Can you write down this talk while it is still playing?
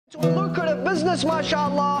A lucrative business,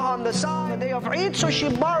 mashallah, on the side. The day of Eid, so she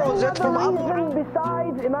borrows it from Abu.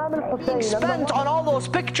 Besides Imam Al-Hussein, spent on all those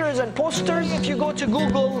pictures and posters. If you go to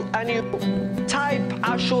Google and you type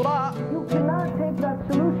Ashura, you cannot take that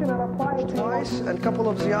solution and apply it twice and a couple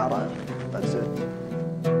of ziyarah. That's it.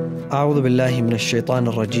 أعوذ بالله من الشيطان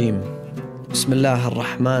الرجيم. بسم الله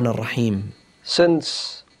الرحمن الرحيم.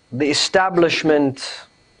 Since the establishment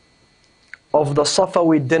of the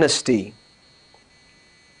Safavid Dynasty,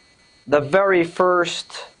 the very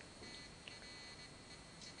first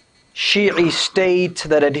Shii state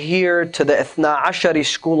that adhered to the Ithna Ashari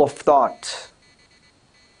school of thought,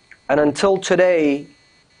 and until today,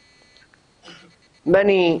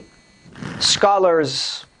 many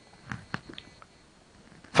scholars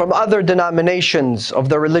from other denominations of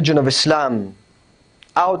the religion of Islam,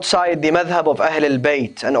 outside the madhab of Ahl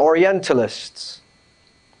al-Bayt and Orientalists,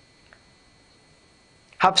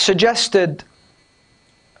 have suggested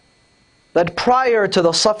that prior to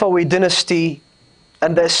the Safavid dynasty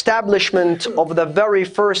and the establishment of the very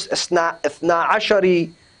first Ithna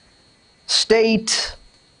Ashari state,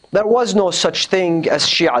 there was no such thing as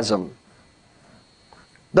Shi'ism.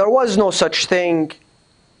 There was no such thing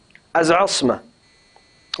as Isma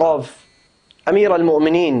of Amir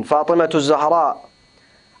al-Mu'mineen, Fatima al-Zahra,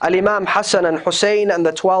 Al-Imam Hassan and Hussein, and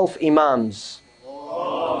the 12 Imams.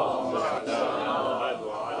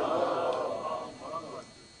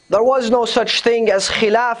 There was no such thing as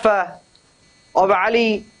Khilafah of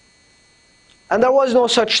Ali, and there was no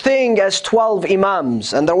such thing as 12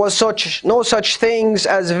 Imams, and there was no such things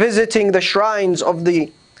as visiting the shrines of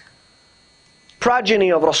the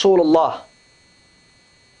progeny of Rasulullah.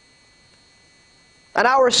 And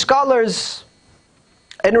our scholars,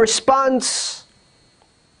 in response,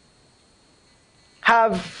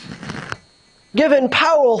 have given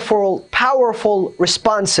powerful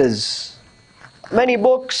responses. Many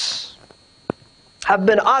books have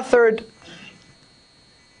been authored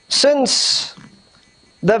since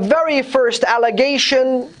the very first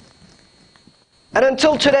allegation and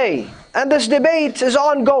until today. And this debate is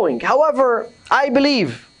ongoing. However, I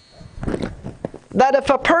believe that if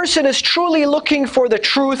a person is truly looking for the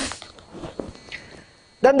truth,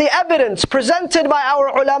 then the evidence presented by our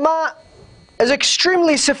ulama is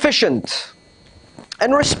extremely sufficient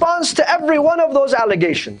in response to every one of those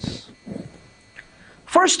allegations.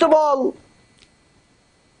 First of all,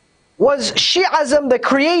 was Shi'ism the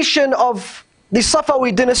creation of the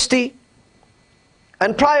Safavid dynasty?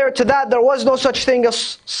 And prior to that, there was no such thing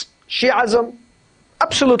as Shi'ism?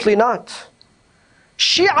 Absolutely not.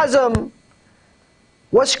 Shi'ism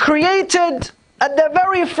was created at the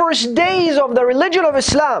very first days of the religion of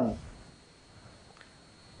Islam,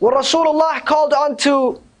 when Rasulullah called on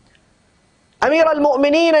to Amir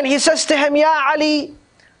al-Mu'mineen and he says to him, Ya Ali,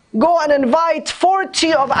 go and invite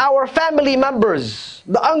 40 of our family members,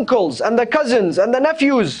 the uncles and the cousins and the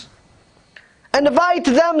nephews. Invite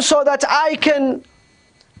them so that I can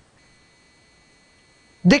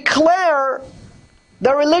declare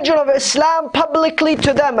the religion of Islam publicly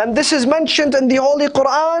to them. And this is mentioned in the Holy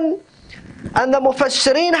Quran, and the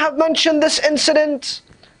Mufassirin have mentioned this incident.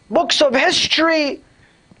 Books of history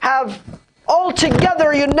have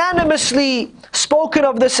altogether unanimously spoken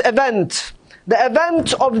of this event, the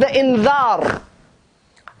event of the Indhar.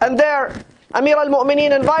 And there, Amir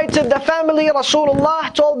al-Mu'mineen invited the family.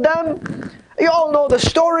 Rasulullah told them, you all know the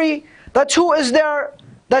story, that who is there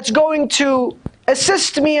that's going to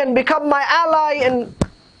assist me and become my ally in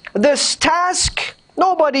this task?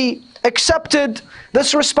 Nobody accepted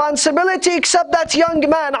this responsibility except that young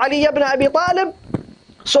man, Ali ibn Abi Talib.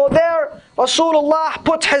 So there, Rasulullah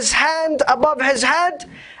put his hand above his head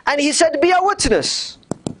and he said, be a witness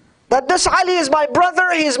that this Ali is my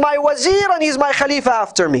brother, he is my wazir, and he is my khalifa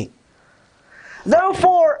after me.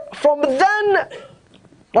 Therefore, from then,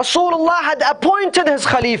 Rasulullah had appointed his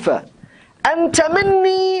khalifa. أنت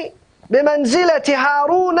مني بمنزلة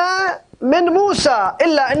هارون من موسى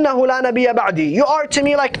إلا إنه لا نبي بعدي. You are to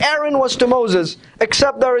me like Aaron was to Moses,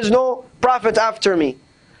 except there is no prophet after me.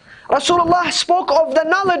 Rasulullah spoke of the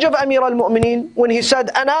knowledge of Amir al-Mu'mineen when he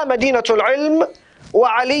said, أنا مدينة العلم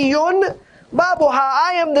وعلي بابها.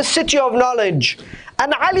 I am the city of knowledge,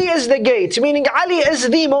 and Ali is the gate, meaning Ali is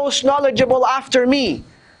the most knowledgeable after me.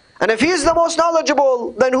 And if he is the most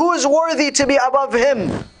knowledgeable, then who is worthy to be above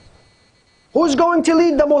him? Who's going to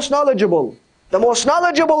lead the most knowledgeable? The most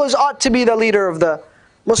knowledgeable ought to be the leader of the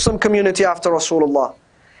Muslim community after Rasulullah.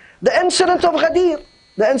 The incident of Ghadir.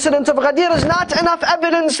 The incident of Ghadir is not enough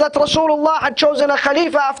evidence that Rasulullah had chosen a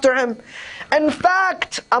Khalifa after him. In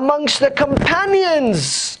fact, amongst the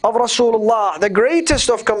companions of Rasulullah, the greatest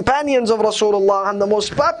of companions of Rasulullah and the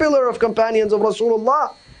most popular of companions of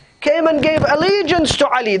Rasulullah, came and gave allegiance to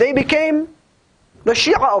Ali. They became the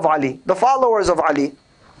Shia of Ali, the followers of Ali.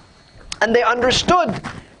 And they understood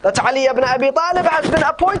that Ali ibn Abi Talib has been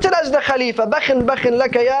appointed as the Khalifa. Bakhin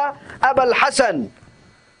laka ya Abul Hasan.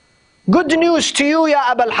 Good news to you,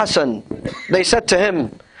 ya Abul Hasan. They said to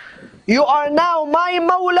him, you are now my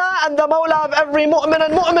Mawla and the Mawla of every mu'min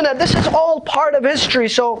and mu'minah. This is all part of history.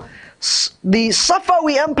 So the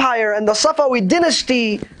Safavid Empire and the Safavid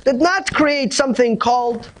Dynasty did not create something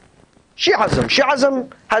called Shi'ism.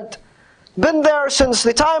 Shi'ism had been there since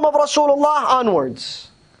the time of Rasulullah onwards.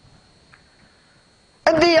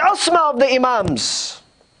 And the Usma of the Imams,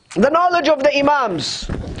 the knowledge of the Imams,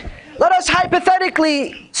 let us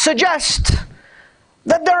hypothetically suggest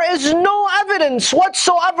that there is no evidence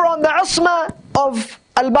whatsoever on the Usma of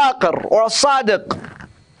Al-Baqir or Al-Sadiq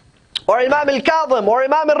or Imam Al-Kadhim or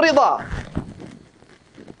Imam Al-Rida.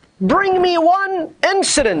 Bring me one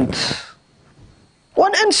incident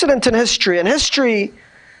in history, and history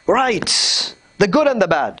writes the good and the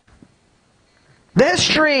bad. The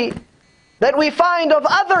history that we find of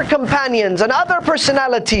other companions and other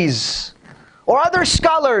personalities or other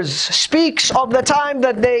scholars speaks of the time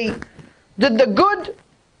that they did the good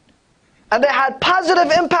and they had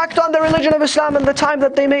positive impact on the religion of Islam, and the time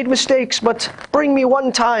that they made mistakes. But bring me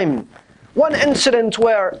one time, one incident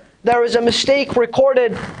where there is a mistake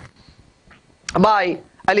recorded by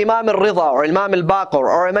Al-Imam Al-Rida or Imam Al-Baqir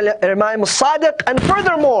or Imam Al-Sadiq, and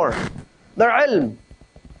furthermore, their ilm.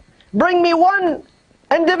 Bring me one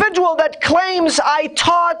individual that claims, I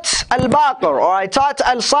taught Al-Baqir, or I taught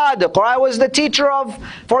Al-Sadiq, or I was the teacher of,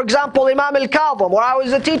 for example, Imam Al-Kadhim, or I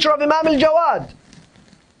was the teacher of Imam Al-Jawad.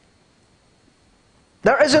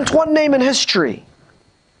 There isn't one name in history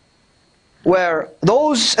where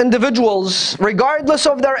those individuals, regardless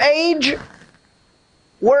of their age,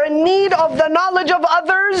 were in need of the knowledge of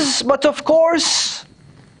others. But of course,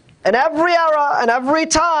 in every era and every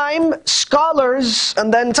time, scholars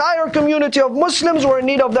and the entire community of Muslims were in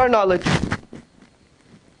need of their knowledge.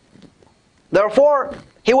 Therefore,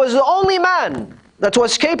 he was the only man that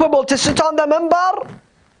was capable to sit on the minbar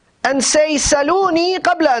and say, Saluni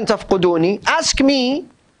qabla an tafquduni. Ask me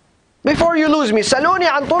before you lose me. Saluni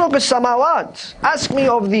an turuq as-samawat. Ask me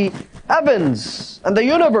of the heavens and the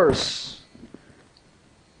universe,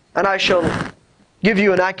 and I shall give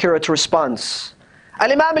you an accurate response.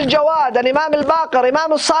 Al-Imam Al-Jawad, Al-Imam Al-Baqir,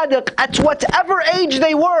 Imam Al-Sadiq, at whatever age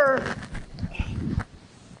they were,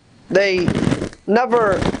 they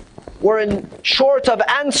never were in short of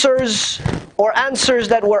answers, or answers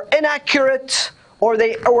that were inaccurate, or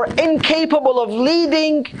they were incapable of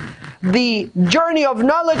leading the journey of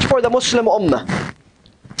knowledge for the Muslim Ummah.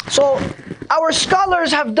 So our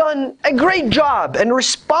scholars have done a great job in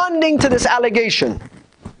responding to this allegation.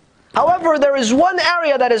 However, there is one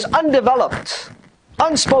area that is undeveloped,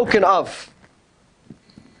 unspoken of,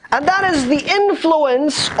 and that is the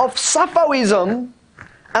influence of Safawism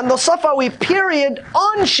and the Safawi period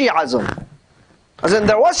on Shi'ism. As in,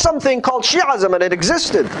 there was something called Shi'ism and it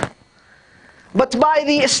existed. But by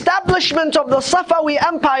the establishment of the Safawi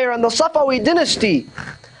Empire and the Safawi Dynasty,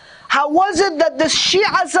 how was it that this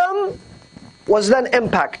Shi'ism was then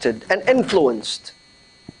impacted and influenced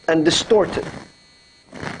and distorted?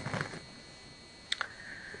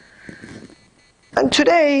 And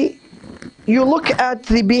today, you look at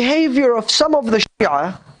the behavior of some of the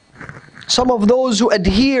Shia, some of those who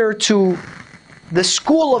adhere to the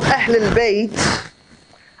school of Ahl al-Bayt,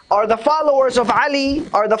 are the followers of Ali,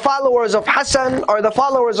 are the followers of Hassan, are the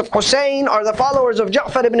followers of Hussein, are the followers of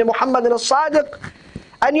Ja'far ibn Muhammad al-Sadiq,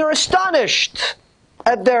 and you're astonished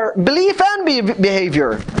at their belief and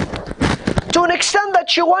behavior, to an extent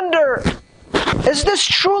that you wonder, is this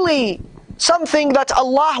truly something that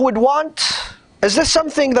Allah would want? Is this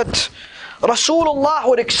something that Rasulullah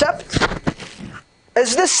would accept?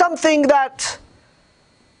 Is this something that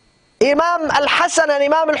Imam al-Hassan and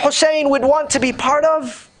Imam al-Hussein would want to be part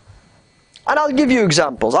of? And I'll give you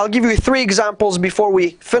examples. I'll give you 3 examples before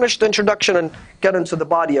we finish the introduction and get into the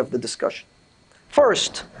body of the discussion.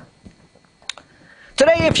 First,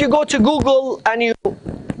 today if you go to Google and you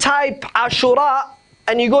type Ashura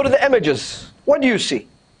and you go to the images, what do you see?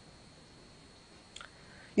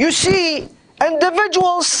 You see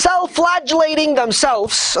individuals self-flagellating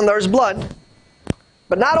themselves, and there's blood.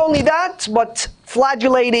 But not only that, but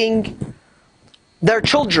flagellating their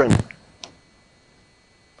children.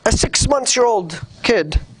 A 6-month-old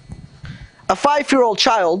kid, a 5-year-old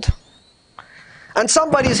child, and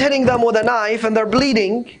somebody's hitting them with a knife and they're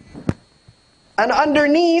bleeding. And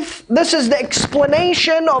underneath, this is the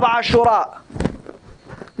explanation of Ashura.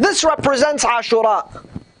 This represents Ashura.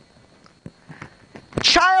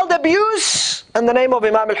 child abuse in the name of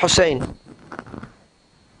Imam al-Hussein.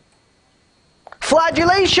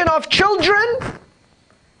 Flagellation of children.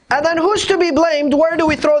 And then who's to be blamed? Where do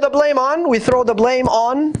we throw the blame on? We throw the blame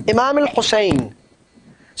on Imam al-Hussein.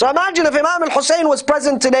 So imagine if Imam al-Hussein was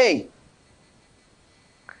present today.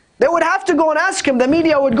 They would have to go and ask him. The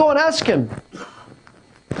media would go and ask him.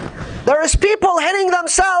 There is people hitting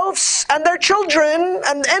themselves and their children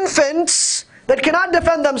and infants that cannot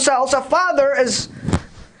defend themselves. A father is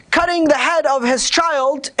cutting the head of his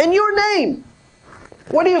child in your name.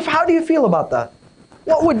 How do you feel about that?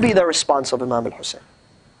 What would be the response of Imam al-Hussein?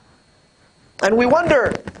 And we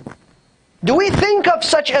wonder, do we think of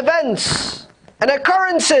such events and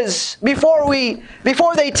occurrences before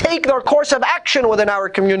they take their course of action within our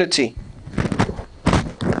community?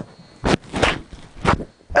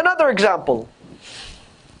 Another example.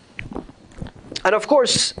 And of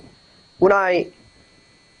course, we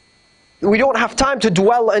don't have time to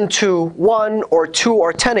dwell into 1 or 2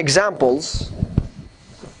 or 10 examples,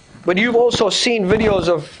 but you've also seen videos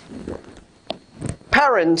of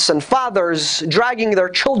parents and fathers dragging their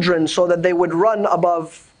children so that they would run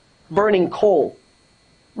above burning coal.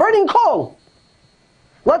 Burning coal!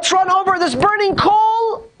 Let's run over this burning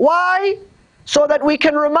coal. Why? So that we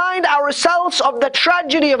can remind ourselves of the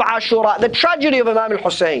tragedy of Ashura, the tragedy of Imam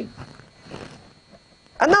al-Hussein.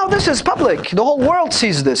 And now this is public. The whole world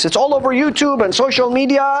sees this. It's all over YouTube and social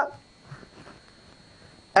media.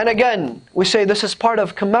 And again, we say this is part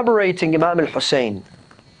of commemorating Imam al-Hussein.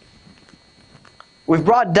 We've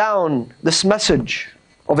brought down this message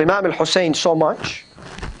of Imam al-Hussein so much.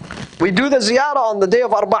 We do the ziyarah on the day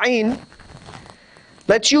of Arba'een,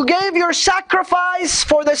 that you gave your sacrifice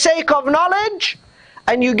for the sake of knowledge,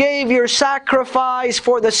 and you gave your sacrifice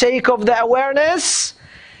for the sake of the awareness,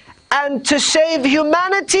 and to save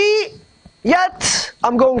humanity, yet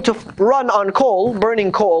I'm going to run on coal,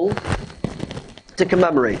 burning coal, to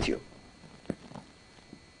commemorate you.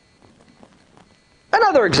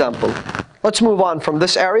 Another example. Let's move on from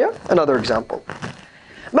this area. Another example.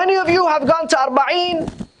 Many of you have gone to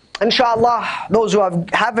Arba'een. Inshallah, those who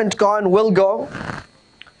haven't gone will go.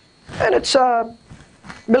 And it's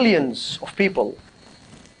millions of people.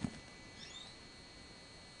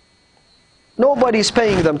 Nobody's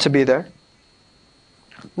paying them to be there.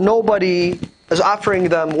 Nobody is offering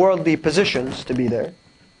them worldly positions to be there.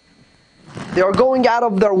 They are going out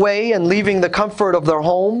of their way and leaving the comfort of their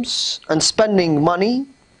homes and spending money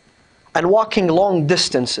and walking long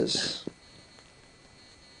distances.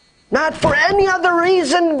 Not for any other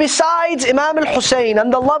reason besides Imam al-Hussein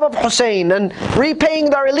and the love of Hussein and repaying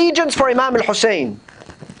their allegiance for Imam al-Hussein.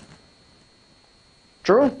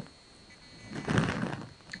 True?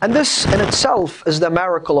 And this in itself is the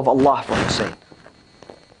miracle of Allah for Hussein.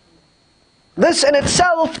 This in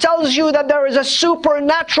itself tells you that there is a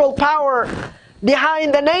supernatural power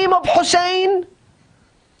behind the name of Hussein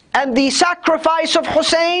and the sacrifice of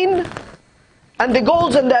Hussein and the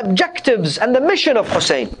goals and the objectives and the mission of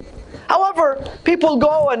Hussein. However, people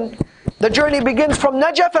go and the journey begins from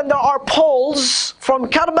Najaf, and there are poles from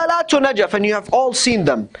Karbala to Najaf, and you have all seen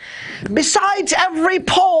them. Besides every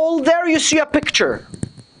pole, there you see a picture.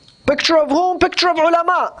 Picture of whom? Picture of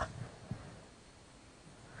ulama.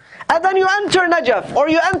 And then you enter Najaf, or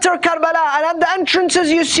you enter Karbala, and at the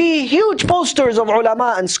entrances you see huge posters of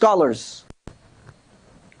ulama and scholars.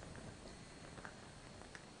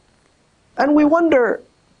 And we wonder,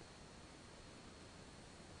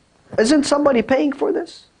 isn't somebody paying for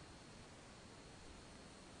this?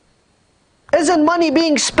 Isn't money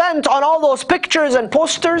being spent on all those pictures and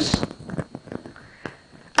posters?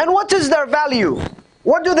 And what is their value?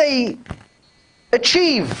 What do they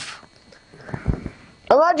achieve?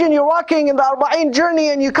 Imagine you're walking in the Arba'een journey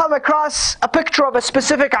and you come across a picture of a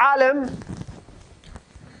specific alim,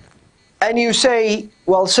 and you say,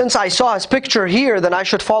 well, since I saw his picture here, then I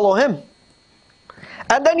should follow him.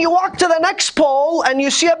 And then you walk to the next pole and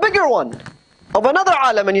you see a bigger one of another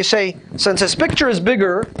alim, and you say, since his picture is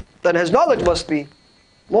bigger, then his knowledge must be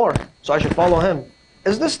more, so I should follow him.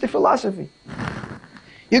 Is this the philosophy?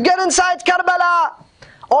 You get inside Karbala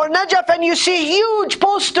or Najaf and you see huge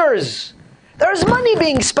posters. There's money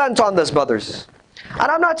being spent on this, brothers. And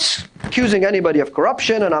I'm not accusing anybody of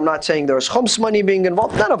corruption, and I'm not saying there's khums money being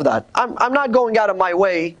involved. None of that. I'm not going out of my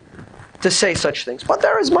way to say such things. But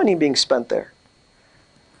there is money being spent there.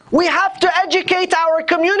 We have to educate our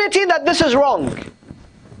community that this is wrong.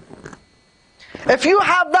 If you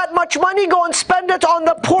have that much money, go and spend it on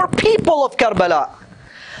the poor people of Karbala.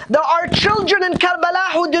 There are children in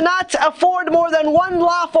Karbala who do not afford more than one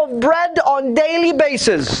loaf of bread on daily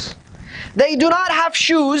basis. They do not have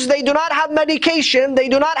shoes, they do not have medication, they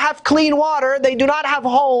do not have clean water, they do not have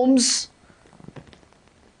homes.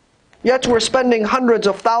 Yet we're spending hundreds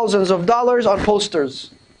of thousands of dollars on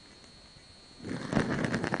posters.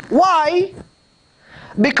 Why?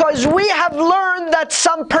 Because we have learned that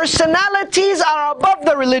some personalities are above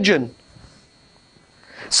the religion.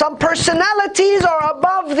 Some personalities are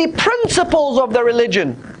above the principles of the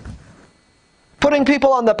religion, putting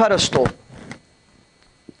people on the pedestal.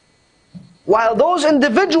 While those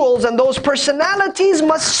individuals and those personalities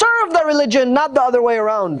must serve the religion, not the other way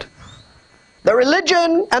around. The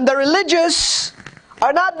religion and the religious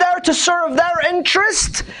are not there to serve their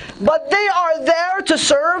interest, but they are there to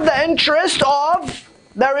serve the interest of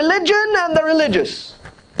the religion and the religious.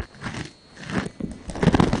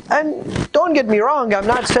 And don't get me wrong, I'm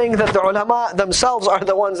not saying that the ulama themselves are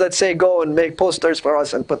the ones that say go and make posters for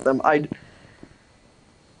us and put them.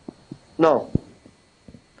 No.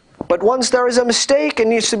 But once there is a mistake, it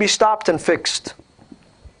needs to be stopped and fixed.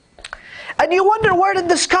 And you wonder, where did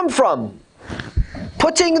this come from?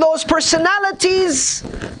 Putting those personalities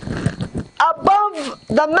above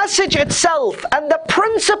the message itself and the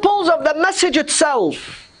principles of the message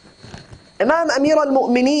itself. Imam Amir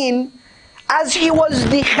al-Mu'mineen, as he was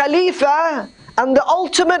the Khalifa and the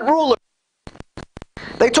ultimate ruler,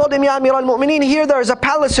 they told him, Ya Amir al-Mu'mineen, here there is a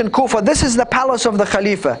palace in Kufa. This is the palace of the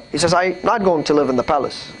Khalifa. He says, I'm not going to live in the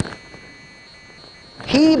palace.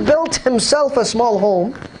 He built himself a small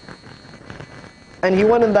home, and he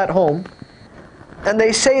went in that home. And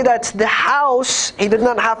they say that the house, he did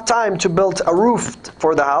not have time to build a roof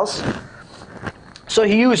for the house. So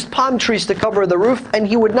he used palm trees to cover the roof, and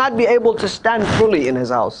he would not be able to stand fully in his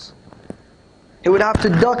house. He would have to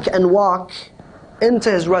duck and walk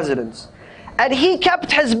into his residence. And he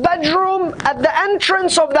kept his bedroom at the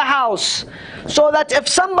entrance of the house, so that if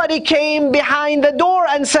somebody came behind the door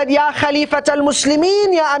and said, Ya Khalifat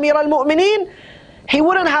al-Muslimin, Ya Amir al-Mu'mineen, he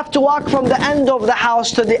wouldn't have to walk from the end of the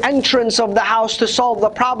house to the entrance of the house to solve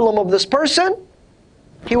the problem of this person.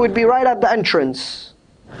 He would be right at the entrance.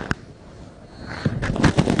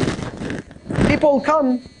 People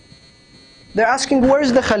come, they're asking,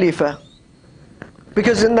 where's the Khalifa?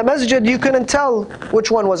 Because in the masjid you couldn't tell which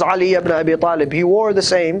one was Ali ibn Abi Talib. He wore the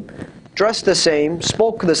same, dressed the same,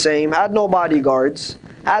 spoke the same, had no bodyguards,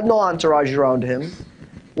 had no entourage around him,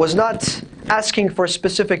 was not asking for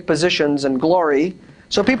specific positions and glory.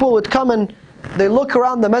 So people would come and they look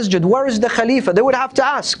around the masjid, where is the Khalifa? They would have to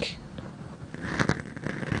ask.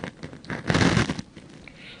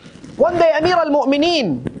 One day Amir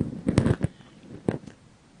al-Mu'mineen,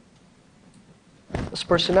 this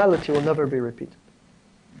personality will never be repeated.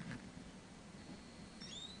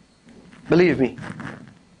 Believe me.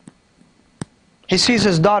 He sees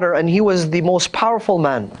his daughter, and he was the most powerful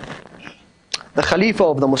man, the Khalifa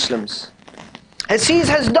of the Muslims. He sees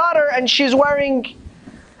his daughter and she's wearing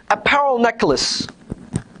a pearl necklace.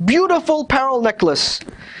 Beautiful pearl necklace.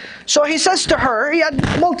 So he says to her, he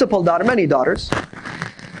had multiple daughters, many daughters.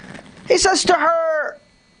 He says to her,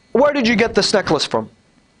 where did you get this necklace from?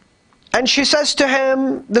 And she says to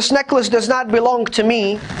him, this necklace does not belong to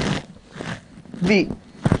me. The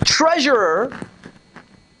treasurer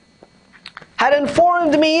had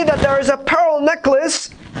informed me that there is a pearl necklace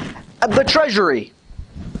at the treasury.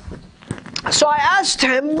 So I asked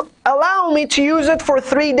him, allow me to use it for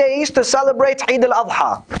 3 days to celebrate Eid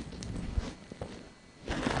al-Adha.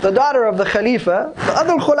 The daughter of the Khalifa, the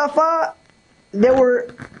other Khulafa, they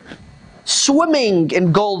were swimming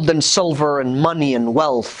in gold and silver and money and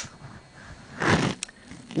wealth.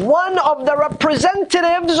 One of the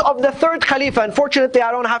representatives of the third Khalifa, unfortunately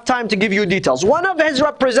I don't have time to give you details, one of his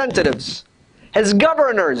representatives, his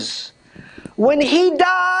governors, when he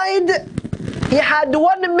died, he had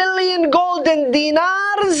 1 million golden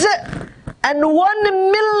dinars and 1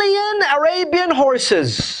 million Arabian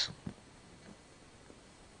horses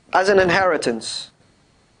as an inheritance.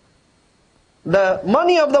 The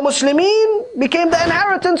money of the Muslimin became the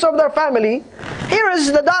inheritance of their family. Here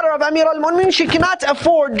is the daughter of Amir al-Mu'mineen. She cannot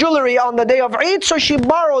afford jewelry on the day of Eid, so she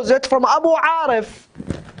borrows it from Abu Rafi',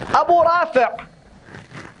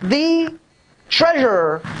 the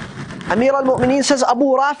treasurer. Amir al-Mu'mineen says,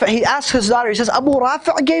 Abu Rafi', he asks his daughter, he says, Abu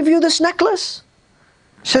Rafi' gave you this necklace?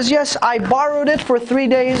 She says, yes, I borrowed it for 3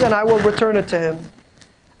 days and I will return it to him.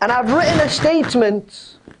 And I've written a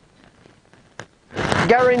statement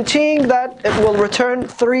guaranteeing that it will return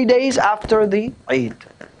 3 days after the Eid.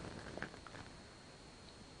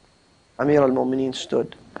 Amir al-Mu'mineen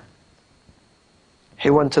stood. He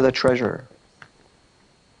went to the treasurer.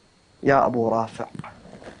 Ya Abu Rafi',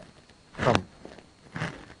 come.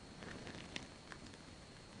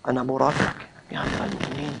 And Abu Rafi', Ya Amir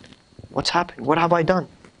al-Mu'mineen, What's happened? What have I done?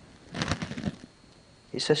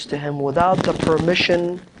 He says to him, without the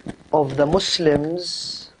permission of the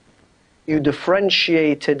Muslims, you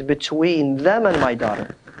differentiated between them and my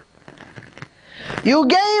daughter. You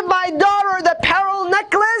gave my daughter the pearl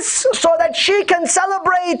necklace so that she can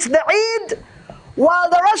celebrate the Eid, while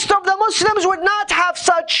the rest of the Muslims would not have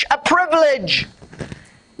such a privilege.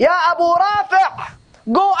 Ya Abu Rafi',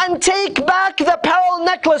 go and take back the pearl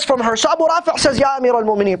necklace from her. So Abu Rafi' says, Ya Amir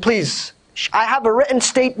al-Mu'mineen, please, I have a written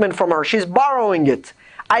statement from her. She's borrowing it.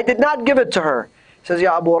 I did not give it to her. He says,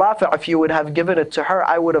 Ya Abu Rafi', if you would have given it to her,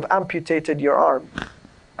 I would have amputated your arm.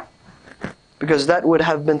 Because that would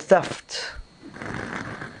have been theft.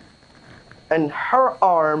 And her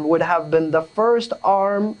arm would have been the first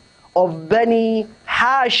arm of Bani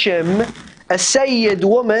Hashim, a Sayyid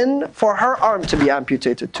woman, for her arm to be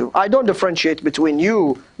amputated too. I don't differentiate between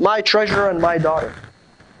you, my treasure, and my daughter.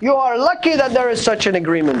 You are lucky that there is such an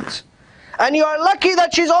agreement. And you are lucky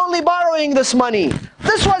that she's only borrowing this money.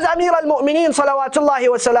 This was Amir al-Mu'mineen salawatullahi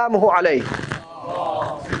wa salamuhu alayhi.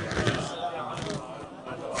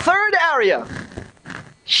 Third area,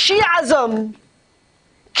 Shi'ism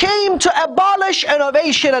came to abolish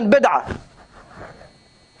innovation and bid'ah.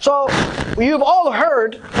 So, you've all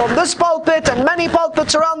heard from this pulpit and many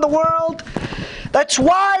pulpits around the world, that's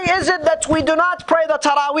why is it that we do not pray the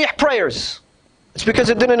Taraweeh prayers? It's because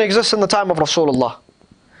it didn't exist in the time of Rasulullah.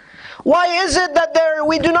 Why is it that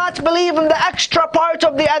we do not believe in the extra part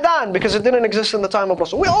of the adhan? Because it didn't exist in the time of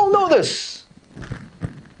Rasulullah. We all know this.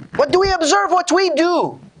 What do we observe? What we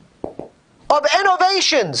do of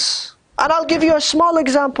innovations. And I'll give you a small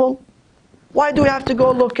example. Why do we have to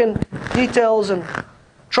go look in details and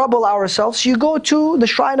trouble ourselves? You go to the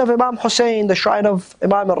shrine of Imam Hussein, the shrine of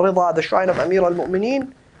Imam al-Ridha, the shrine of Amir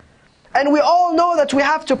al-Mu'mineen, and we all know that we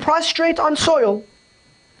have to prostrate on soil.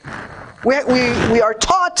 We are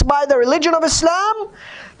taught by the religion of Islam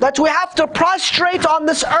that we have to prostrate on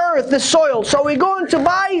this earth, this soil. So we go to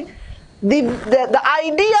buy, the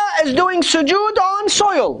idea is doing sujood on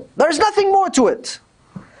soil. There's nothing more to it.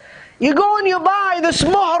 You go and you buy this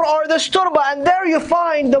muhr or this turba, and there you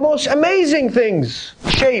find the most amazing things,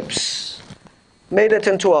 shapes. Made it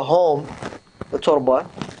into a home, the turba,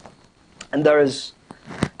 and there is,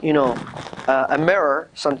 a mirror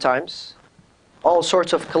sometimes, all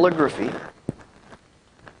sorts of calligraphy.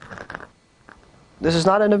 This is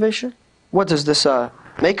not innovation? What is this, a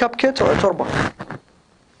makeup kit or a turba?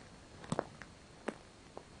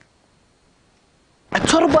 A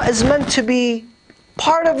turba is meant to be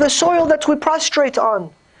part of the soil that we prostrate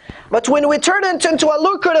on. But when we turn it into a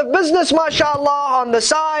lucrative business, mashallah, on the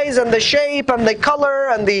size and the shape and the color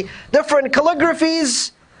and the different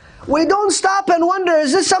calligraphies, we don't stop and wonder,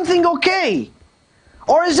 is this something okay?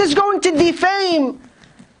 Or is this going to defame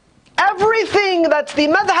everything that the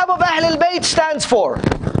madhab of Ahl al-Bayt stands for?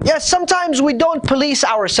 Yes, sometimes we don't police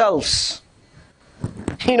ourselves.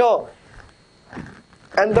 And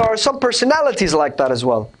there are some personalities like that as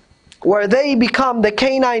well, where they become the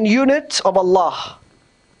canine unit of Allah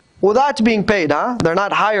without being paid. They're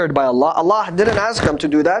not hired by Allah. Allah didn't ask them to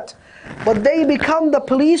do that. But they become the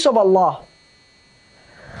police of Allah.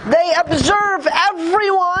 They observe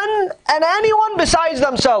everyone and anyone besides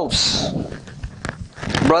themselves.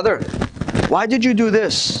 Brother, why did you do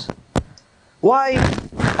this? Why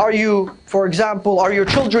are you, for example, are your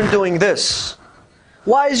children doing this?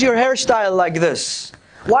 Why is your hairstyle like this?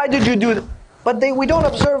 Why did you do that? But we don't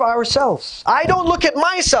observe ourselves. I don't look at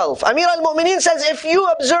myself. Amir al-Mu'mineen says, if you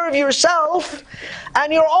observe yourself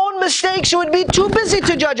and your own mistakes, you would be too busy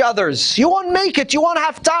to judge others. You won't make it. You won't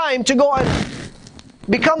have time to go and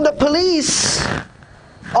become the police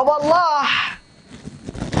of Allah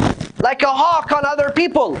like a hawk on other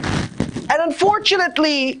people. And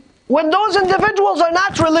unfortunately, when those individuals are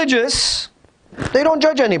not religious, they don't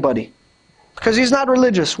judge anybody. Because he's not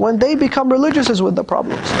religious. When they become religious is when the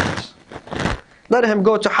problem starts. Let him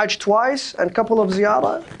go to Hajj twice and a couple of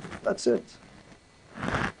ziyarah. That's it.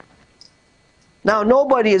 Now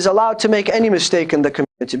nobody is allowed to make any mistake in the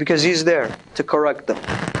community because he's there to correct them,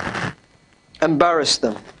 embarrass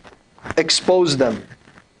them, expose them.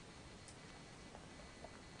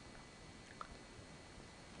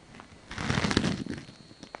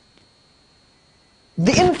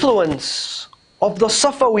 The influence of the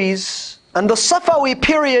Safawis and the Safawi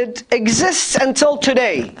period exists until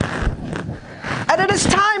today. And it is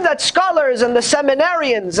time that scholars and the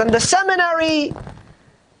seminarians and the seminary,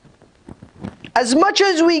 as much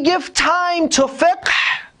as we give time to fiqh,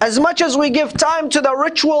 as much as we give time to the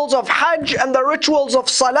rituals of Hajj and the rituals of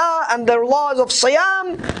Salah and the laws of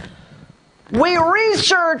Siyam, We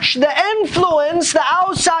research the influence, the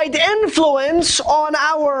outside influence on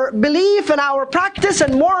our belief and our practice,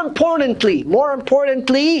 and more importantly,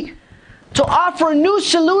 to offer new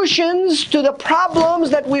solutions to the problems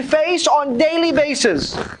that we face on daily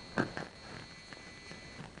basis.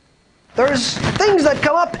 There's things that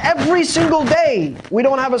come up every single day. We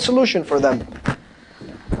don't have a solution for them.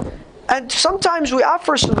 And sometimes we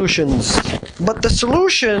offer solutions, but the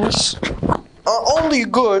solutions are only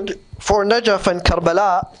good for Najaf and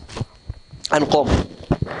Karbala and Qom.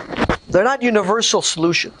 They're not universal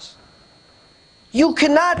solutions. You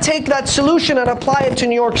cannot take that solution and apply it to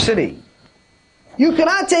New York City. You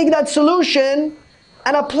cannot take that solution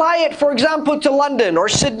and apply it, for example, to London or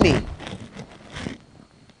Sydney.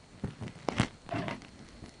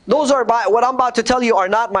 Those are, what I'm about to tell you are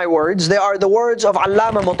not my words. They are the words of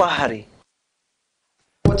Allama Mutahhari.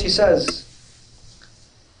 What he says.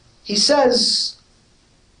 He says,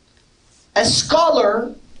 a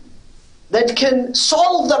scholar that can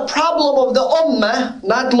solve the problem of the ummah,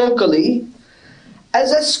 not locally,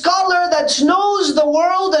 as a scholar that knows the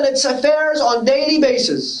world and its affairs on daily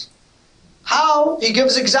basis. How? He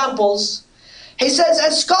gives examples. He says,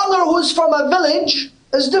 a scholar who's from a village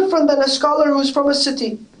is different than a scholar who's from a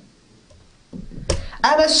city.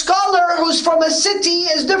 And a scholar who's from a city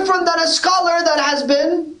is different than a scholar that has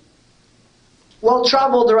been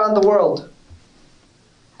well-traveled around the world.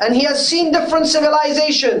 And he has seen different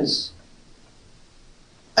civilizations.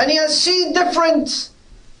 And he has seen different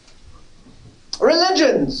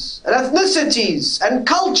religions and ethnicities and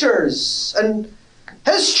cultures and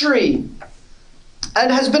history,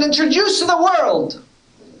 and has been introduced to the world.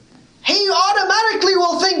 He automatically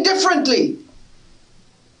will think differently.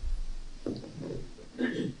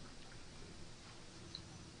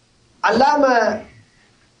 Allama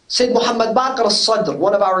Sayyid Muhammad Baqir al-Sadr,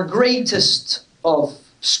 one of our greatest of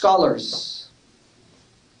scholars,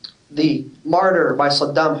 the martyr by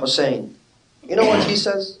Saddam Hussein. You know what he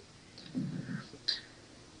says?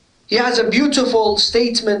 He has a beautiful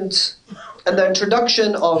statement in the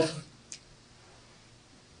introduction of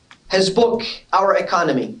his book, Our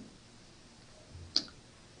Economy.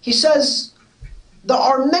 He says, there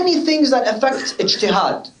are many things that affect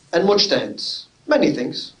ijtihad and mujtahids. Many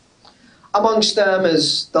things. Amongst them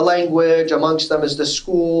is the language, amongst them is the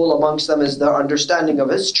school, amongst them is their understanding of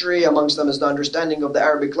history, amongst them is the understanding of the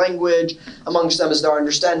Arabic language, amongst them is their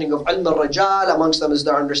understanding of ilm al-rajal, amongst them is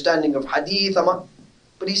their understanding of hadith.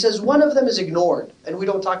 But he says one of them is ignored, and we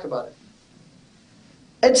don't talk about it.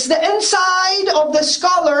 It's the inside of the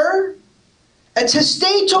scholar, it's his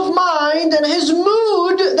state of mind and his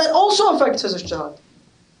mood that also affects his ijtihad.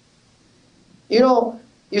 You know,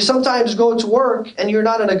 you sometimes go to work and you're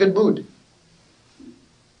not in a good mood.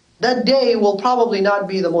 That day will probably not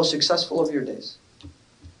be the most successful of your days.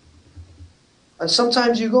 And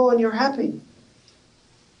sometimes you go and you're happy.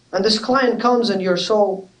 And this client comes and you're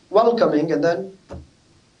so welcoming, and then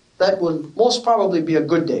that will most probably be a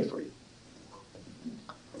good day for you.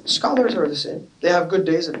 Scholars are the same. They have good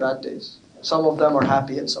days and bad days. Some of them are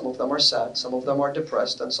happy and some of them are sad. Some of them are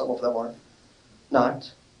depressed and some of them are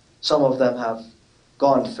not. Some of them have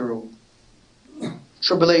gone through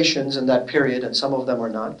tribulations in that period and some of them are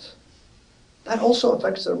not. That also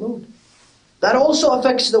affects their mood. That also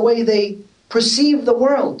affects the way they perceive the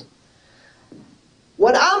world.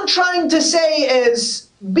 What I'm trying to say is,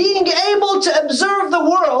 being able to observe the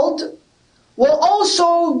world will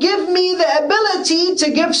also give me the ability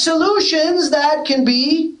to give solutions that can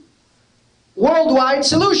be worldwide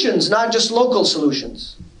solutions, not just local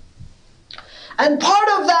solutions. And part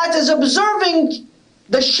of that is observing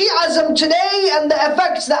the Shi'ism today and the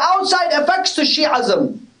effects, the outside effects to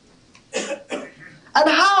Shi'ism. And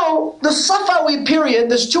how the Safavid period,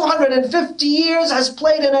 this 250 years, has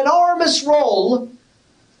played an enormous role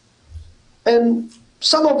in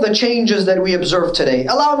some of the changes that we observe today.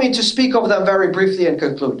 Allow me to speak of them very briefly and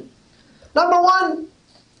conclude. Number one,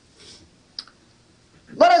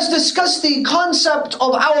 let us discuss the concept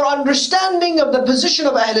of our understanding of the position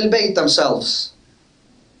of Ahlul Bayt themselves.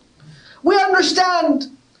 We understand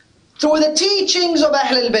through the teachings of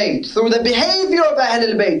Ahlul Bayt, through the behavior of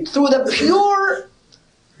Ahlul Bayt, through the pure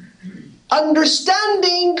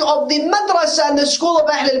understanding of the madrasa and the school of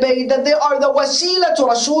Ahlul Bayt, that they are the wasila to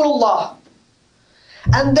Rasulullah.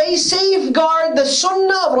 And they safeguard the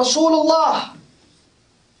sunnah of Rasulullah.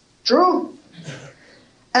 True?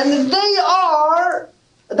 And they are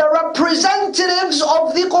the representatives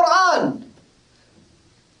of the Quran.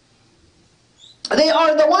 They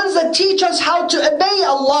are the ones that teach us how to obey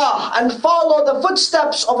Allah and follow the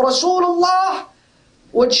footsteps of Rasulullah,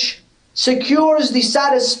 which secures the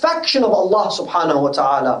satisfaction of Allah subhanahu wa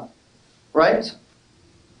ta'ala. Right?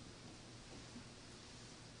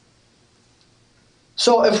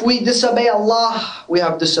 So if we disobey Allah, we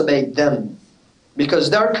have disobeyed them. Because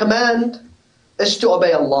their command is to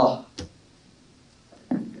obey Allah.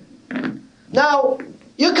 Now,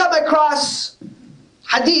 you come across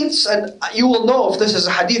hadiths, and you will know if this is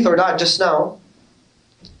a hadith or not just now.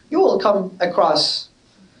 You will come across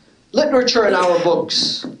literature in our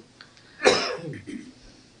books.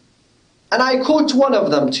 And I quote one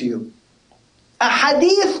of them to you. A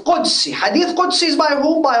hadith Qudsi. Hadith Qudsi is by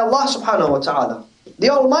whom? By Allah subhanahu wa ta'ala. The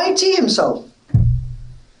Almighty Himself.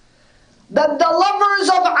 That the lovers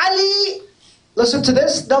of Ali, listen to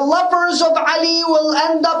this, the lovers of Ali will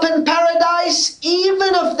end up in paradise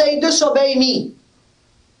even if they disobey me.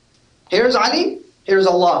 Here's Ali, here's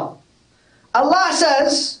Allah. Allah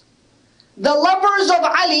says, the lovers of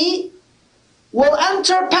Ali will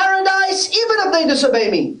enter paradise even if they disobey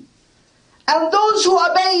me. And those who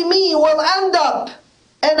obey me will end up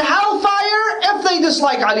in hellfire if they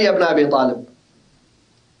dislike Ali ibn Abi Talib.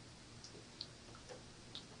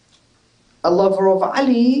 A lover of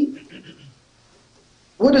Ali,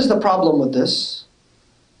 what is the problem with this?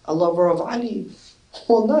 A lover of Ali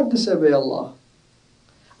will not disobey Allah.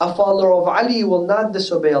 A follower of Ali will not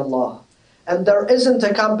disobey Allah. And there isn't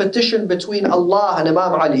a competition between Allah and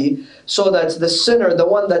Imam Ali, so that the sinner, the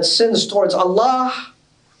one that sins towards Allah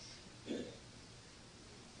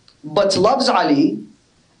but loves Ali,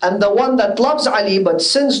 and the one that loves Ali but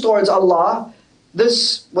sins towards Allah,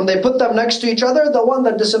 this, when they put them next to each other, the one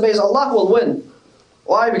that disobeys Allah will win.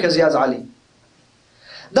 Why? Because he has Ali.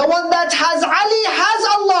 The one that has Ali has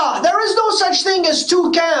Allah. There is no such thing as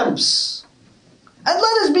two camps. And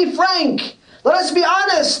let us be frank. Let us be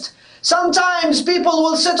honest. Sometimes people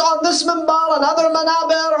will sit on this minbar and other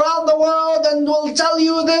manabir around the world and will tell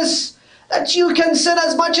you this, that you can sin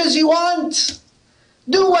as much as you want.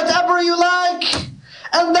 Do whatever you like.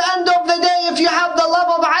 And the end of the day, if you have the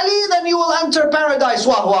love of Ali, then you will enter paradise.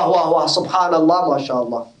 Wah, wah, wah, wah. Subhanallah,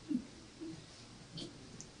 mashallah.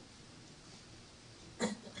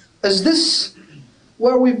 Is this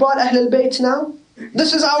where we brought Ahlul Bayt now?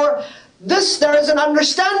 There is an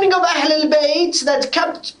understanding of Ahlul Bayt that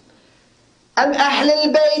kept, and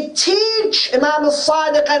Ahlul Bayt teach Imam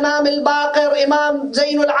al-Sadiq, Imam al-Baqir, Imam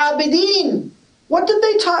Zainul Abidin. What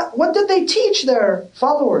did they teach their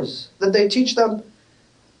followers? Did they teach them?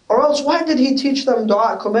 Or else why did he teach them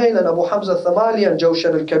Dua Kumail and Abu Hamza al-Thamali and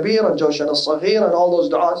Jawshan al-Kabir and Jawshan al-Saghir and all those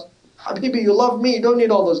du'as? Habibi, you love me, you don't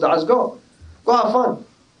need all those du'as. Go have fun.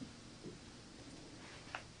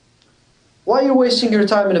 Why are you wasting your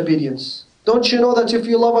time in obedience? Don't you know that if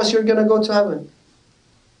you love us, you're going to go to heaven?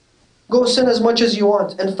 Go sin as much as you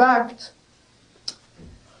want. In fact,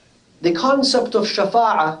 the concept of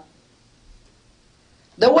shafa'ah,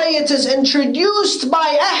 the way it is introduced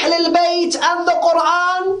by Ahlul Bayt and the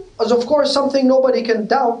Quran, is of course something nobody can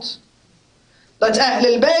doubt. That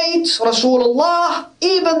Ahlul Bayt, Rasulullah,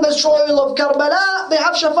 even the soil of Karbala, they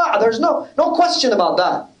have shafa'ah. There's no question about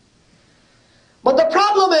that. But the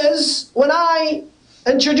problem is, when I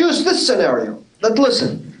introduce this scenario, that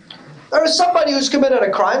listen, there is somebody who's committed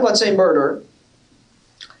a crime, let's say murder,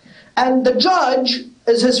 and the judge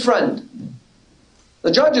is his friend. The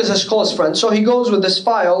judge is his close friend, so he goes with this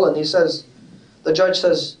file and he says, the judge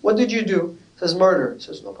says, what did you do? He says, murder. He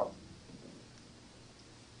says, no problem.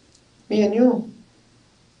 Me and you.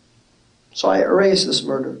 So I erase this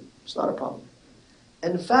murder. It's not a problem.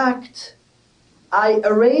 In fact, I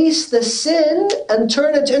erase the sin and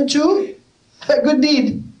turn it into a good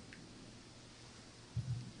deed.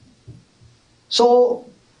 So,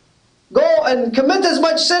 go and commit as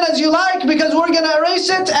much sin as you like because we're going to erase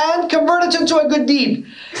it and convert it into a good deed.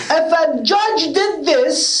 If a judge did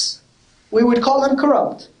this, we would call him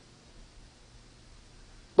corrupt.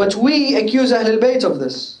 But we accuse Ahlul Bayt of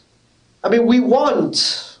this. I mean, we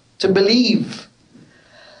want to believe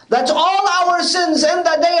that all our sins in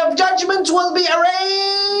the day of judgment will be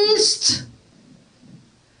erased.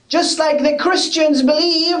 Just like the Christians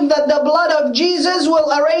believe that the blood of Jesus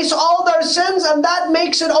will erase all their sins, and that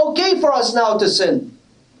makes it okay for us now to sin.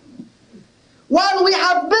 While we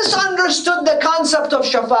have misunderstood the concept of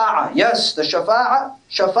shafa'ah. Yes, the shafa'ah,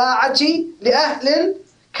 shafa'ati li ahlil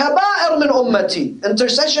kaba'ir min ummati.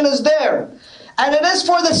 Intercession is there. And it is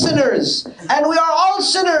for the sinners. And we are all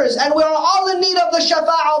sinners. And we are all in need of the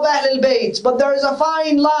shafa'ah of Ahlul Bayt. But there is a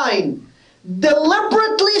fine line.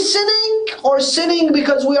 Deliberately sinning or sinning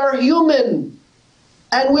because we are human.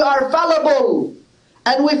 And we are fallible.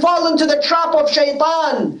 And we fall into the trap of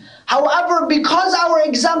shaitan. However, because our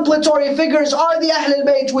exemplary figures are the Ahlul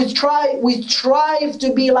Bayt, we strive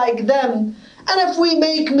to be like them. And if we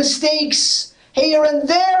make mistakes, here and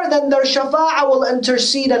there, then their shafa'ah will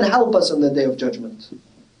intercede and help us in the Day of Judgment.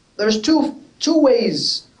 There's two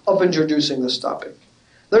ways of introducing this topic.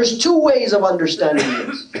 There's two ways of understanding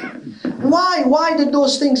it. Why? Why did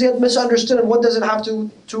those things get misunderstood, and what does it have to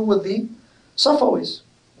do with the Safavis?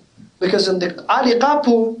 Because in the Ali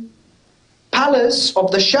Qapu palace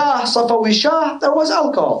of the Shah, Safawi Shah, there was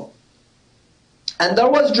alcohol. And there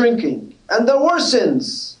was drinking. And there were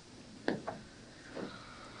sins.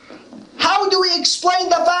 How do we explain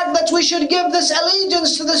the fact that we should give this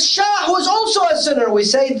allegiance to this Shah who is also a sinner? We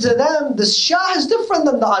say to them, this Shah is different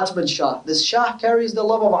than the ultimate Shah. This Shah carries the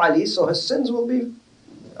love of Ali, so his sins will be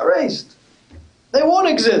erased. They won't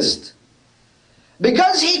exist.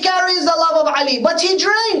 Because he carries the love of Ali, but he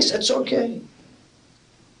drinks, it's okay.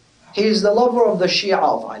 He is the lover of the Shia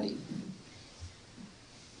of Ali.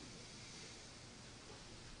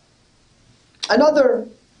 Another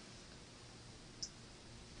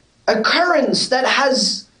occurrence that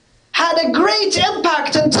has had a great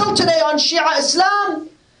impact until today on Shia Islam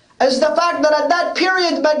is the fact that at that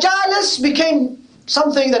period majalis became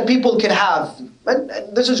something that people could have. And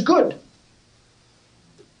this is good.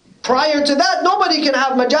 Prior to that, nobody can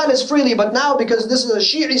have majalis freely, but now because this is a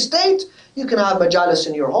Shii state, you can have majalis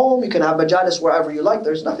in your home, you can have majalis wherever you like.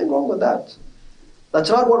 There's nothing wrong with that. That's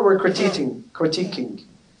not what we're critiquing.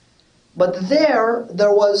 But there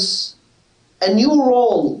was a new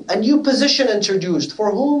role, a new position introduced.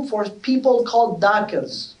 For whom? For people called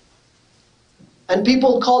dakirs. And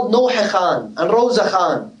people called Nohi Khan and Rosa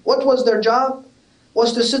Khan. What was their job?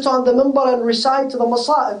 Was to sit on the minbar and recite the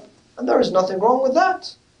masa'ib. And there is nothing wrong with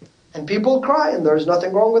that. And people cry, and there is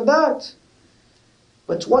nothing wrong with that.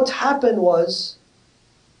 But what happened was,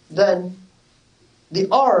 then, the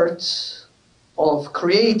art of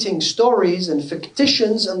creating stories and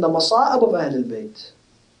fictions in the masa'ib of Ahlul Bayt.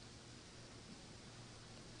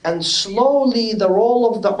 And slowly the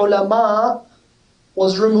role of the ulama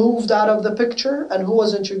was removed out of the picture, and who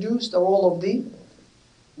was introduced? The role of the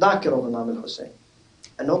dhakir of Imam al-Hussein.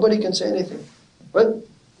 And nobody can say anything. But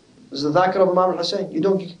this is the dhakir of Imam al-Hussein. You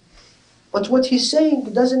don't. But what he's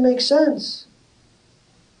saying doesn't make sense.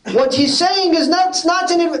 What he's saying is not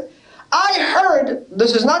in. I heard,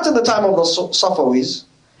 this is not in the time of the Safawis,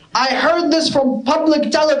 I heard this from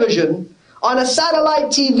public television, on a satellite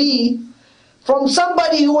TV, from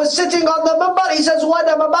somebody who was sitting on the minbar. He says, what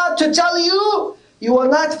I'm about to tell you, you will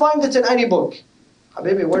not find it in any book.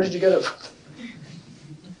 Habibi, where did you get it from?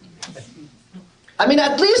 I mean,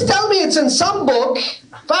 at least tell me it's in some book,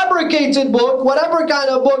 fabricated book, whatever kind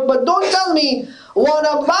of book, but don't tell me what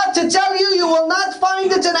I'm about to tell you, you will not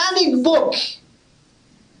find it in any book.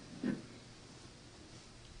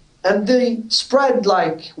 And they spread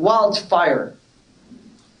like wildfire.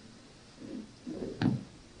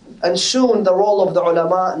 And soon the role of the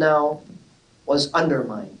ulama now was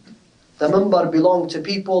undermined. The minbar belonged to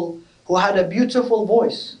people who had a beautiful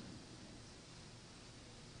voice,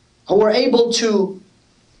 who were able to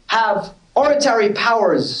have oratory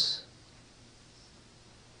powers.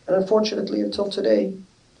 And unfortunately, until today,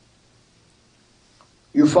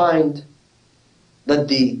 you find that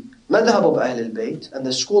the madhab of Ahlul Bayt and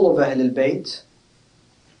the school of Ahlul Bayt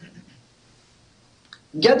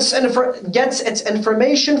gets its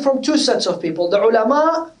information from two sets of people. The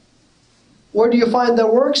ulama, where do you find their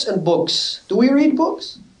works? In books. Do we read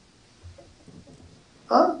books?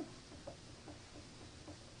 Huh?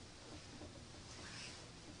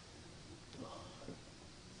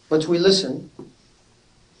 But we listen.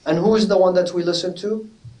 And who is the one that we listen to?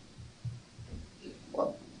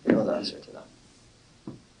 Well, you know the answer to that.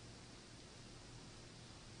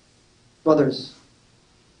 Brothers,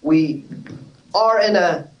 we are in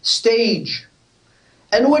a stage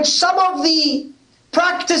in which some of the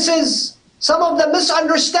practices, some of the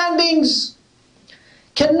misunderstandings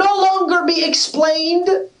can no longer be explained.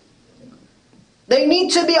 They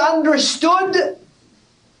need to be understood,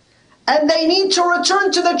 and they need to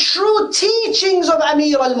return to the true teachings of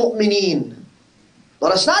Amir al-Mu'mineen.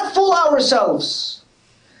 Let us not fool ourselves.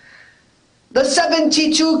 The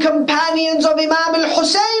 72 companions of Imam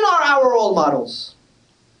al-Hussein are our role models.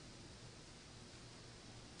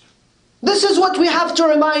 This is what we have to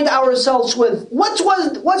remind ourselves with. What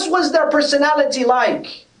was their personality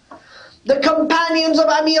like? The companions of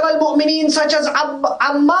Amir al-Mu'mineen, such as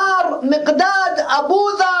Ammar, Miqdad,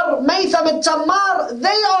 Abu Dhar, Maytham al-Tammar, they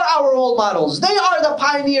are our role models. They are the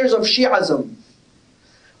pioneers of Shi'ism.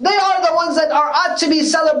 They are the ones that ought to be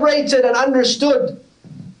celebrated and understood.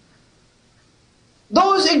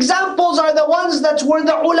 Those examples are the ones that were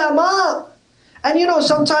the ulama. And you know,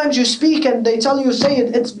 sometimes you speak and they tell you, say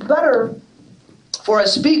it. It's better for a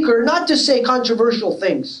speaker not to say controversial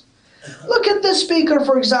things. Look at this speaker,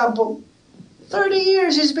 for example. 30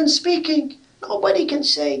 years he's been speaking. Nobody can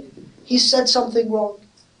say he said something wrong.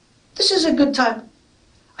 This is a good time.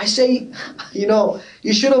 I say,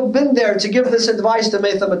 you should have been there to give this advice to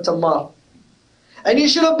Maytham al-Tammar. And you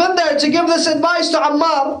should have been there to give this advice to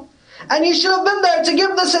Ammar. And you should have been there to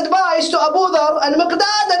give this advice to Abu Dhar and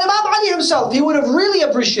Miqdad and Imam Ali himself. He would have really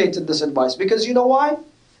appreciated this advice. Because you know why?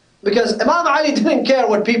 Because Imam Ali didn't care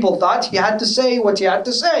what people thought. He had to say what he had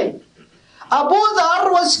to say. Abu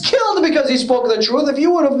Dhar was killed because he spoke the truth. If you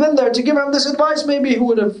would have been there to give him this advice, maybe he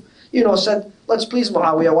would have, said, let's please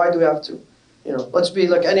Muawiyah, why do we have to? Let's be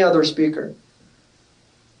like any other speaker.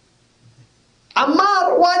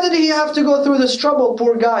 Ammar, why did he have to go through this trouble,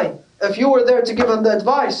 poor guy? If you were there to give him the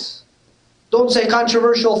advice, don't say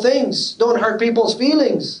controversial things, don't hurt people's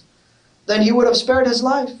feelings, then he would have spared his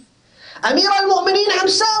life. Amir al-Mu'mineen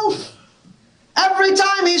himself, every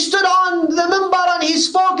time he stood on the minbar and he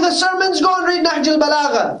spoke the sermons, go and read Nahj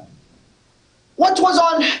al-Balagha. What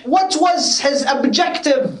was his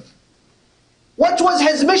objective? What was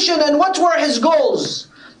his mission and what were his goals?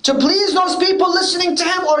 To please those people listening to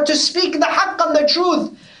him, or to speak the haqq and the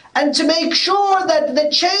truth, and to make sure that the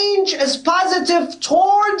change is positive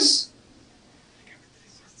towards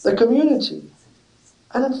the community.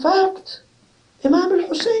 And in fact, Imam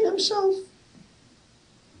al-Hussein himself,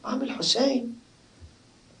 Imam al-Hussein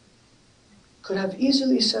could have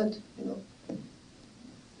easily said,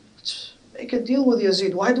 let's make a deal with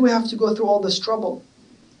Yazid. Why do we have to go through all this trouble?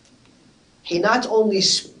 He not only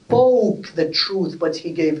spoke the truth, but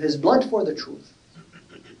he gave his blood for the truth.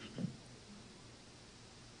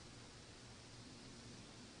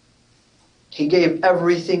 He gave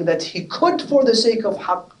everything that he could for the sake of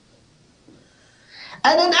haqq.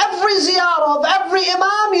 And in every ziyarah of every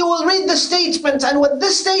imam, you will read the statement. And with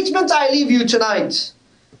this statement, I leave you tonight.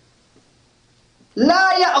 لا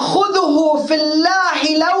يأخذه في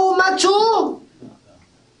الله لومة.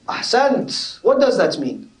 أحسنت. What does that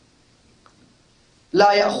mean?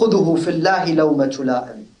 لا يأخذه في الله لومة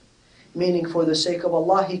لائم. Meaning, for the sake of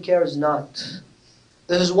Allah, he cares not.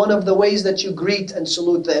 This is one of the ways that you greet and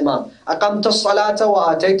salute the imam. أقمت الصلاة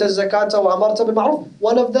وآتيت الزكاة وأمرت بالمعروف.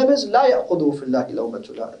 One of them is لا يأخذه في الله لومة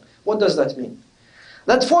لائم. What does that mean?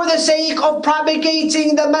 That for the sake of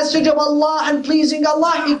propagating the message of Allah and pleasing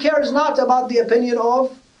Allah, he cares not about the opinion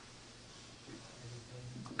of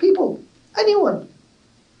people, anyone.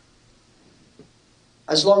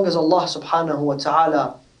 As long as Allah subhanahu wa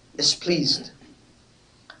ta'ala is pleased.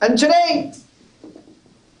 And today,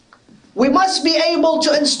 we must be able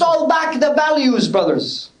to install back the values,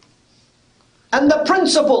 brothers, and the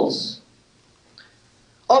principles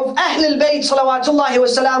of Ahl al-Bayt salawatullahi wa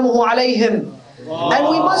salamuhu alayhim. And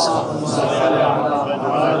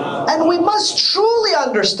we must truly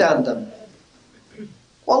understand them.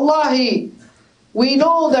 Wallahi, we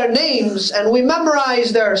know their names and we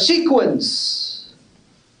memorize their sequence.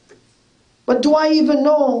 But do I even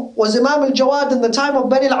know, was Imam al-Jawad in the time of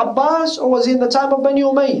Bani al-Abbas, or was he in the time of Bani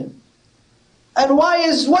Umayyah? And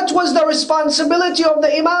what was the responsibility of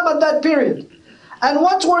the Imam at that period? And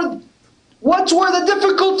what were the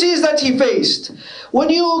difficulties that he faced? When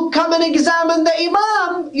you come and examine the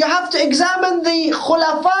Imam, you have to examine the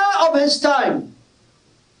Khulafa of his time.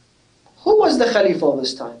 Who was the Khalifa of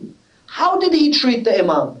his time? How did he treat the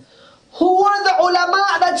Imam? Who were the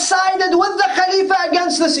ulama that sided with the Khalifa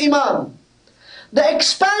against this Imam? The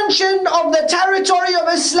expansion of the territory of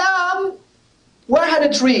Islam, where had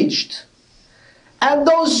it reached? And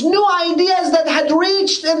those new ideas that had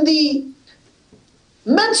reached in the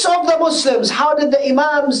midst of the Muslims, how did the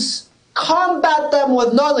Imams combat them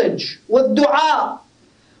with knowledge, with dua,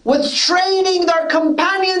 with training their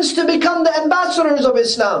companions to become the ambassadors of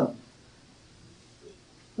Islam?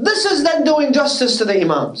 This is then doing justice to the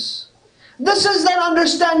Imams. This is then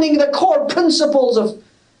understanding the core principles of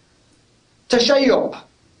Tashayyuh,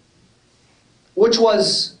 which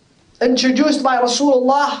was introduced by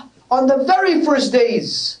Rasulullah on the very first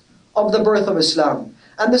days of the birth of Islam.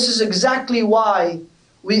 And this is exactly why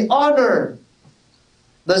we honor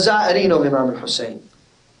the Za'ireen of Imam al-Hussein.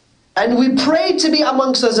 And we pray to be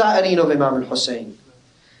amongst the Za'ireen of Imam al-Hussein.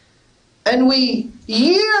 And we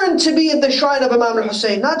yearn to be in the shrine of Imam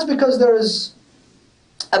al-Hussein, not because there is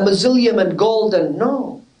a mausoleum and gold, and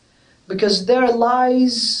no. Because there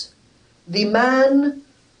lies the man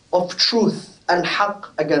of truth and haqq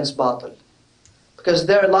against batil. Because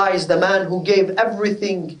there lies the man who gave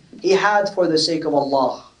everything he had for the sake of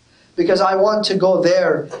Allah. Because I want to go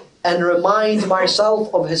there and remind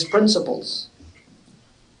myself of his principles.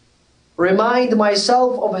 Remind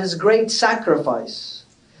myself of his great sacrifice.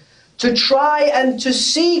 to try and to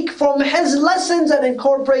seek from his lessons and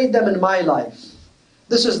incorporate them in my life.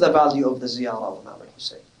 This is the value of the ziyarah of Imam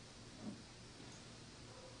al-Hussein.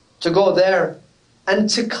 To go there and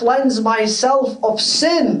to cleanse myself of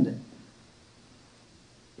sin.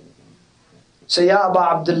 Say, Ya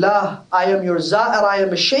Aba Abdullah, I am your za'ir, I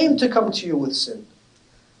am ashamed to come to you with sin.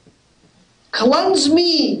 Cleanse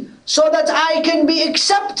me so that I can be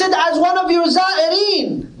accepted as one of your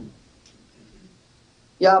za'ireen.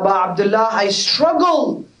 Ya Aba Abdullah, I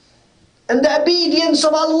struggle in the obedience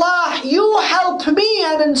of Allah. You help me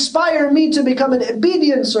and inspire me to become an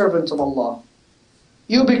obedient servant of Allah.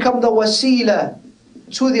 You become the wasila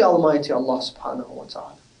to the Almighty Allah subhanahu wa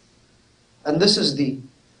ta'ala. And this is the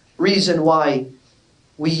reason why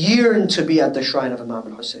we yearn to be at the shrine of Imam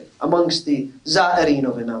al-Hussein, amongst the za'ireen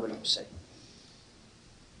of Imam al-Hussein.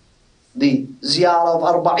 The ziyarah of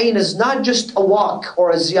Arba'een is not just a walk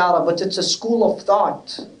or a ziyarah, but it's a school of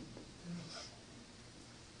thought.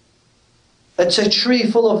 It's a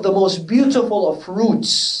tree full of the most beautiful of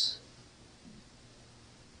fruits.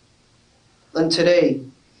 And today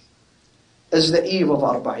is the eve of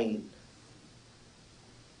Arba'een.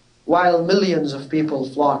 While millions of people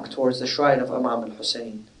flock towards the shrine of Imam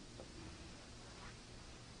al-Hussein,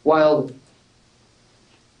 while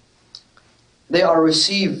they are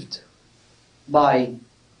received by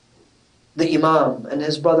the Imam and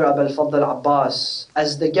his brother Abu al-Fadl Abbas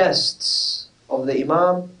as the guests of the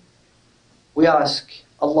Imam, we ask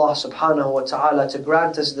Allah subhanahu wa ta'ala to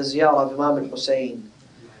grant us the ziyarah of Imam al-Hussein,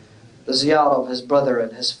 the ziyarah of his brother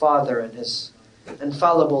and his father and his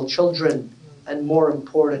infallible children, and more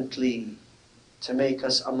importantly, to make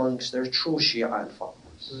us amongst their true Shia and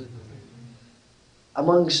followers.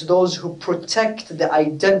 Amongst those who protect the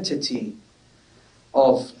identity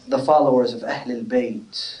of the followers of Ahlul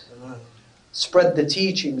Bayt. Spread the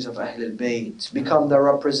teachings of Ahlul Bayt. Become their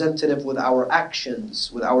representative with our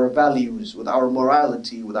actions, with our values, with our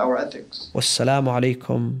morality, with our ethics. Wassalamu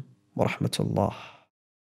alaikum wa rahmatullah.